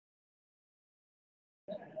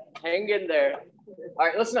Hang in there. All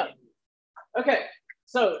right, listen up. Okay,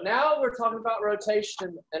 so now we're talking about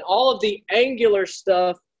rotation, and all of the angular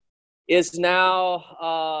stuff is now,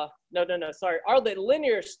 all the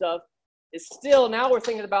linear stuff is still, now we're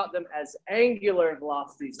thinking about them as angular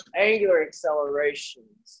velocities, angular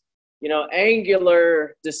accelerations,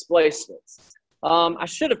 angular displacements. I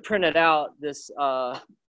should have printed out this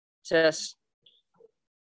test.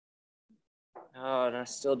 Oh, and I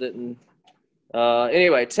still didn't.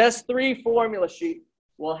 Anyway, test 3 formula sheet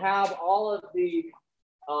will have all of the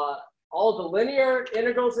linear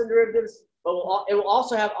integrals and derivatives, but it will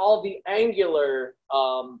also have all the angular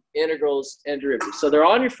integrals and derivatives. So they're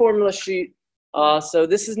on your formula sheet. So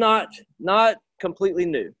this is not completely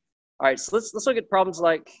new. All right, so let's look at problems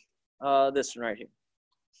like this one right here.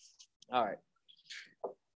 All right.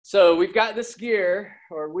 So we've got this gear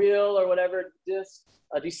or wheel or whatever disc.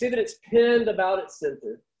 Do you see that it's pinned about its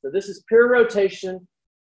center? So this is pure rotation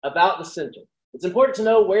about the center. It's important to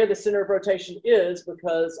know where the center of rotation is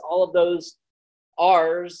because all of those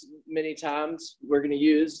R's, many times we're going to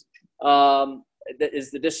use, that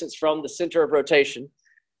is the distance from the center of rotation.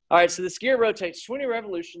 All right, so this gear rotates 20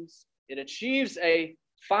 revolutions. It achieves a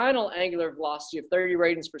final angular velocity of 30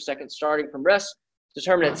 radians per second starting from rest.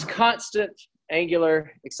 Determine its constant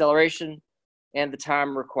angular acceleration and the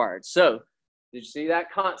time required. So did you see that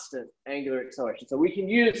constant angular acceleration? So we can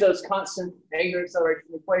use those constant angular acceleration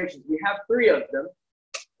equations. We have 3 of them.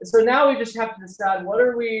 And so now we just have to decide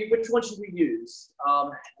which one should we use?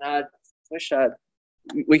 I wish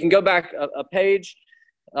we can go back a page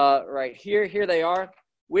right here. Here they are.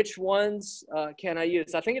 Which ones can I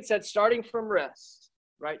use? I think it said starting from rest,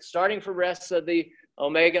 right? Starting from rest, so the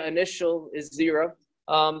omega initial is 0.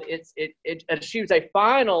 It achieves a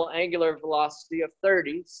final angular velocity of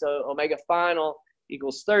 30, so omega final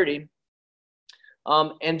equals 30.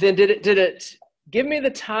 And then did it give me the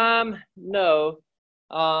time? No,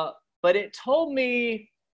 but it told me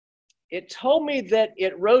that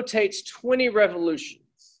it rotates 20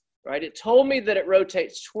 revolutions, right? It told me that it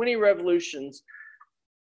rotates 20 revolutions.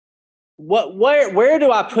 Where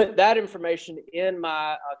do I put that information in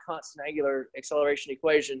my constant angular acceleration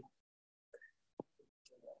equation?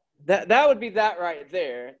 That would be that right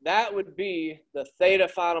there. That would be the theta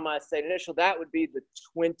final minus theta initial. That would be the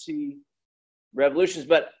 20 revolutions.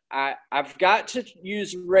 But I've got to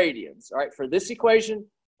use radians. All right, for this equation,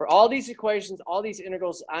 for all these equations, all these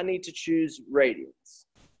integrals, I need to choose radians.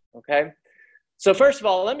 Okay. So first of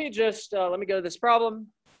all, let me go to this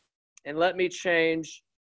problem, and let me change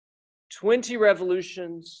 20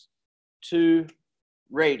 revolutions to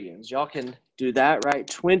radians. Y'all can do that, right?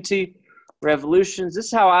 20 revolutions. This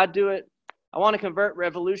is how I do it. I want to convert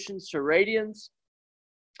revolutions to radians.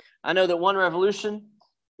 I know that 1 revolution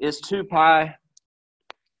is 2 pi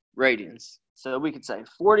radians. So we could say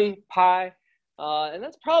 40 pi, and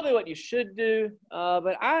that's probably what you should do.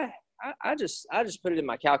 But I just put it in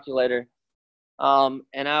my calculator,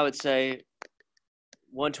 and I would say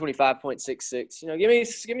 125.66.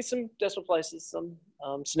 Give me some decimal places, some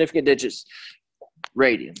significant digits,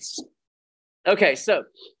 radians. Okay, so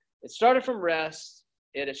it started from rest.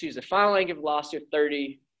 It achieves a final angular velocity of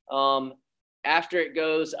 30. After it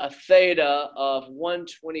goes a theta of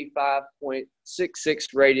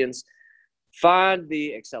 125.66 radians. Find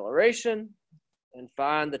the acceleration and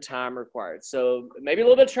find the time required. So maybe a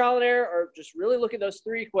little bit of trial and error, or just really look at those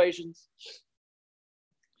 3 equations.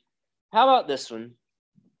 How about this one?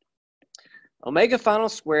 Omega final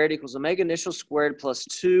squared equals omega initial squared plus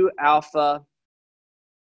 2 alpha.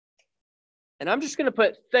 And I'm just going to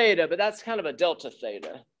put theta, but that's kind of a delta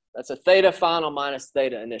theta. That's a theta final minus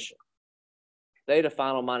theta initial. Theta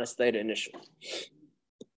final minus theta initial,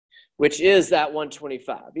 which is that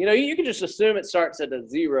 125. You can just assume it starts at a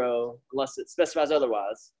 0 unless it specifies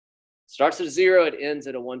otherwise. Starts at a 0, it ends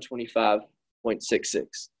at a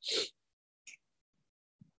 125.66.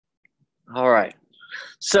 All right.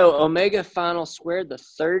 So omega final squared, the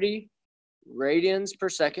 30 radians per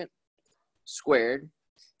second squared,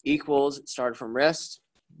 equals, it started from rest.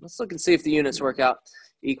 Let's look and see if the units work out.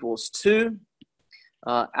 Equals 2.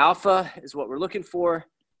 Alpha is what we're looking for.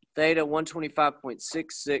 Theta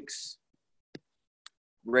 125.66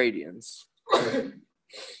 radians.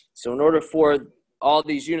 So in order for all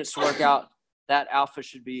these units to work out, that alpha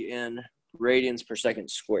should be in radians per second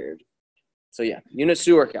squared. So yeah, units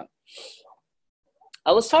do work out.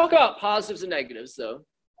 Let's talk about positives and negatives though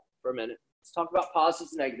for a minute. Let's talk about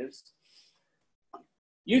positives and negatives.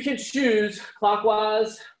 You can choose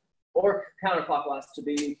clockwise or counterclockwise to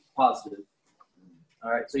be positive. All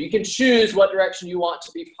right, so you can choose what direction you want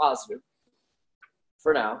to be positive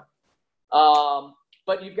for now.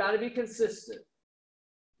 But you've got to be consistent.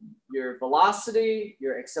 your velocity,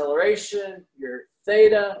 your acceleration, your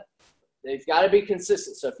theta, they've got to be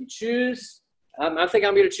consistent. So if you choose, I think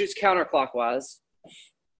I'm going to choose counterclockwise.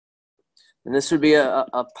 And this would be a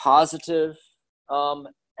positive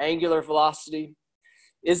angular velocity.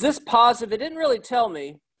 Is this positive? It didn't really tell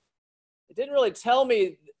me. It didn't really tell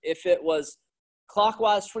me if it was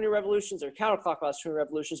clockwise 20 revolutions or counterclockwise 20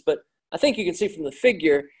 revolutions, but I think you can see from the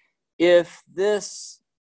figure, if this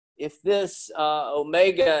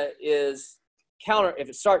omega is if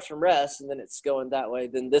it starts from rest and then it's going that way,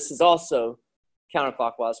 then this is also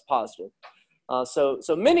counterclockwise positive.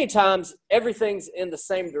 So many times everything's in the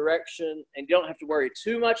same direction and you don't have to worry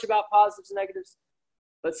too much about positives and negatives.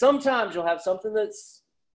 But sometimes you'll have something that's,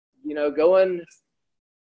 going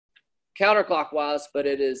counterclockwise, but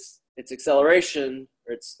its acceleration,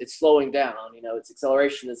 or it's slowing down. Its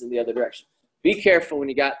acceleration is in the other direction. Be careful when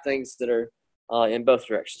you got things that are in both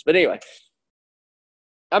directions. But anyway,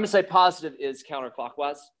 I'm going to say positive is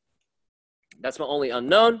counterclockwise. That's my only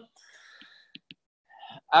unknown.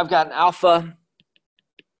 I've got an alpha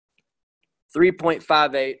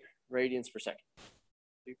 3.58 radians per second.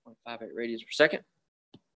 3.58 radians per second.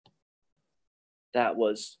 That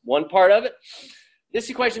was one part of it. This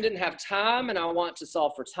equation didn't have time, and I want to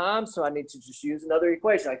solve for time, so I need to just use another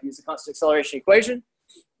equation. I can use the constant acceleration equation.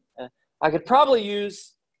 I could probably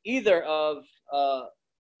use either of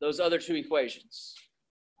those other two equations.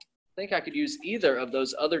 I think I could use either of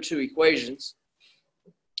those other two equations.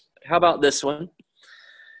 How about this one?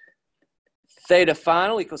 Theta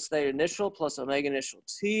final equals theta initial plus omega initial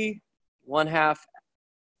t, 1/2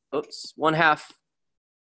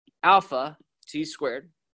 alpha t squared.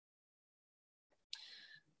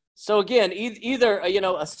 So again, either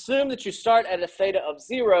assume that you start at a theta of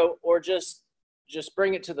 0, or just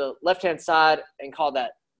bring it to the left-hand side and call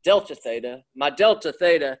that delta theta. My delta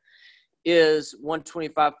theta is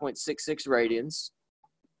 125.66 radians.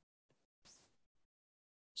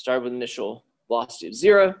 Start with initial velocity of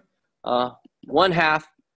 0. 1/2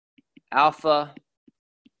 alpha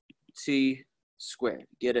t squared.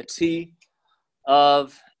 Get a t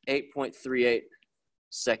of 8.38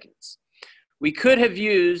 seconds. We could have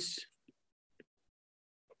used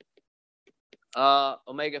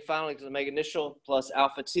omega final equals omega initial plus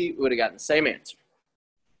alpha t. We would have gotten the same answer.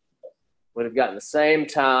 Would have gotten the same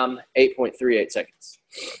time, 8.38 seconds.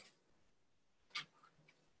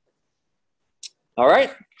 All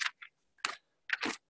right.